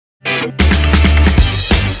Hello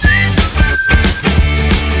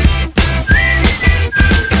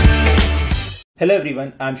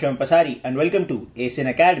everyone, I'm Shivam Pasari and welcome to ACN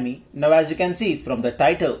Academy. Now as you can see from the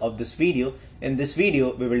title of this video, in this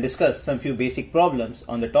video we will discuss some few basic problems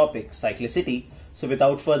on the topic cyclicity. So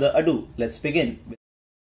without further ado, let's begin.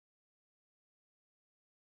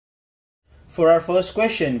 For our first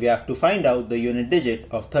question, we have to find out the unit digit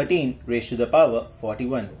of 13 raised to the power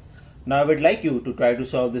 41. Now I would like you to try to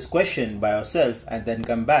solve this question by yourself and then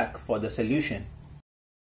come back for the solution.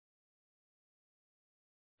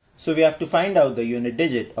 So we have to find out the unit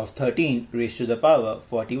digit of 13 raised to the power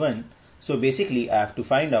 41. So basically I have to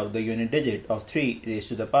find out the unit digit of 3 raised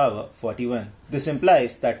to the power 41. This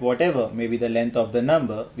implies that whatever may be the length of the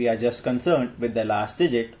number, we are just concerned with the last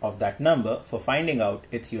digit of that number for finding out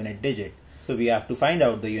its unit digit. So we have to find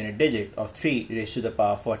out the unit digit of 3 raised to the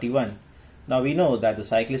power 41. Now we know that the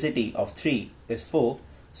cyclicity of 3 is 4.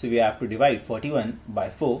 So we have to divide 41 by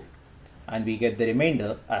 4 and we get the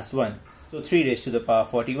remainder as 1. So 3 raised to the power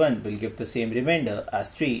 41 will give the same remainder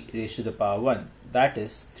as 3 raised to the power 1, that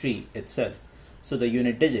is 3 itself. So the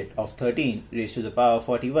unit digit of 13 raised to the power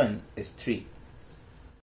 41 is 3.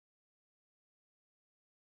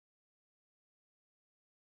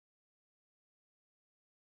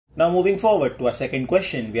 Now moving forward to our second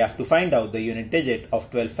question, we have to find out the unit digit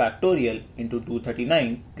of 12 factorial into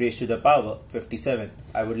 239 raised to the power 57.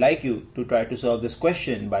 I would like you to try to solve this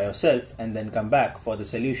question by yourself and then come back for the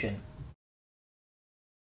solution.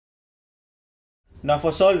 Now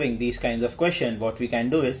for solving these kinds of questions, what we can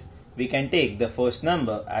do is, we can take the first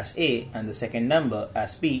number as A and the second number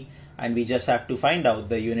as B, and we just have to find out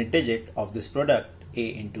the unit digit of this product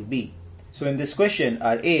A into B. So in this question,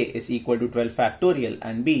 our A is equal to 12 factorial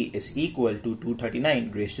and B is equal to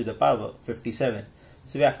 239 raised to the power 57.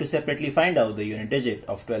 So we have to separately find out the unit digit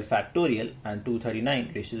of 12 factorial and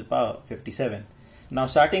 239 raised to the power 57. Now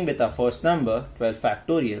starting with our first number, 12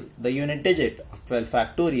 factorial, the unit digit of 12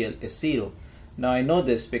 factorial is 0. Now I know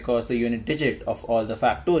this because the unit digit of all the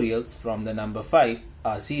factorials from the number 5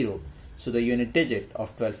 are 0. So the unit digit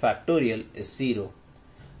of 12 factorial is 0.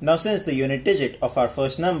 Now since the unit digit of our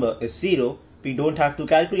first number is 0, we don't have to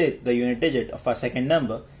calculate the unit digit of our second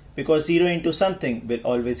number because 0 into something will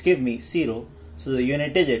always give me 0. So the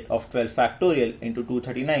unit digit of 12 factorial into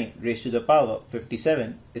 239 raised to the power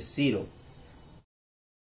 57 is 0.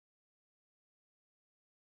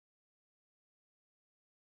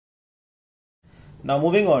 Now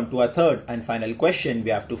moving on to our third and final question, we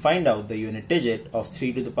have to find out the unit digit of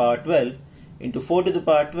 3 to the power 12 into 4 to the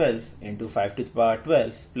power 12 into 5 to the power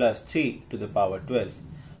 12 plus 3 to the power 12.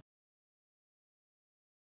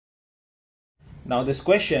 Now this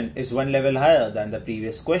question is one level higher than the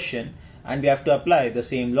previous question and we have to apply the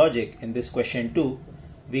same logic in this question too.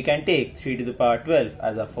 We can take 3 to the power 12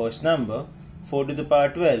 as our first number, 4 to the power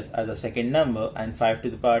 12 as our second number and 5 to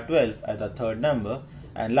the power 12 as our third number,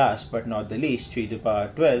 and last but not the least 3 to the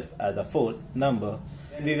power 12 as the fourth number.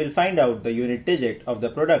 Then we will find out the unit digit of the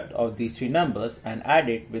product of these three numbers and add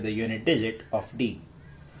it with the unit digit of D.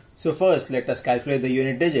 So first let us calculate the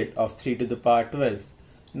unit digit of 3 to the power 12.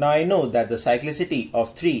 Now I know that the cyclicity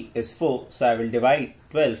of 3 is 4, so I will divide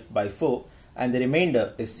 12 by 4 and the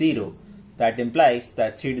remainder is 0. That implies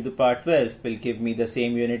that 3 to the power 12 will give me the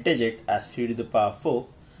same unit digit as 3 to the power 4.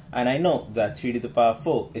 And I know that 3 to the power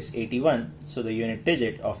 4 is 81, so the unit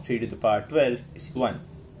digit of 3 to the power 12 is 1.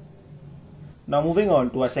 Now moving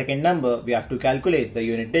on to our second number, we have to calculate the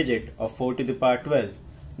unit digit of 4 to the power 12.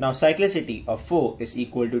 Now cyclicity of 4 is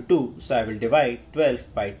equal to 2, so I will divide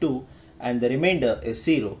 12 by 2 and the remainder is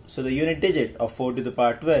 0. So the unit digit of 4 to the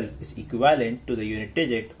power 12 is equivalent to the unit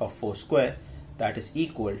digit of 4 square, that is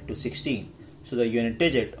equal to 16. So the unit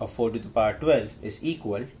digit of 4 to the power 12 is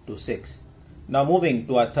equal to 6. Now moving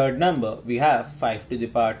to our third number, we have 5 to the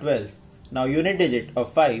power 12. Now unit digit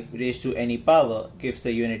of 5 raised to any power gives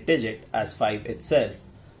the unit digit as 5 itself.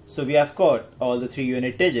 So we have got all the three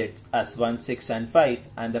unit digits as 1, 6 and 5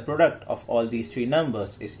 and the product of all these three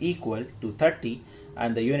numbers is equal to 30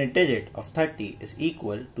 and the unit digit of 30 is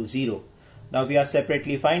equal to 0. Now we have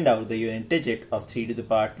separately find out the unit digit of 3 to the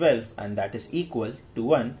power 12 and that is equal to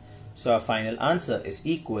 1. So our final answer is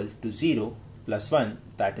equal to 0 plus 1,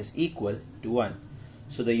 that is equal to 1.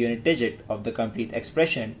 So the unit digit of the complete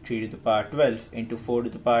expression 3 to the power 12 into 4 to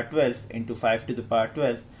the power 12 into 5 to the power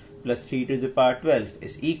 12 plus 3 to the power 12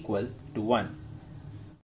 is equal to 1.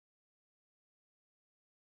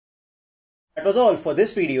 That was all for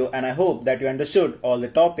this video and I hope that you understood all the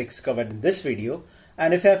topics covered in this video.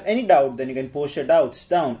 And if you have any doubt, then you can post your doubts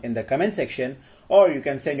down in the comment section, or you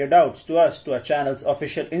can send your doubts to us to our channel's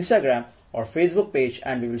official Instagram or Facebook page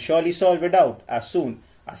and we will surely solve your doubt as soon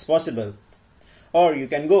as possible. Or you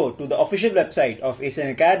can go to the official website of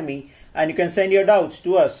ACN Academy and you can send your doubts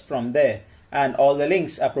to us from there, and all the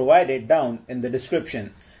links are provided down in the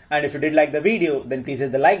description. And if you did like the video, then please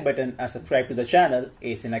hit the like button and subscribe to the channel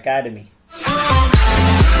ACN Academy.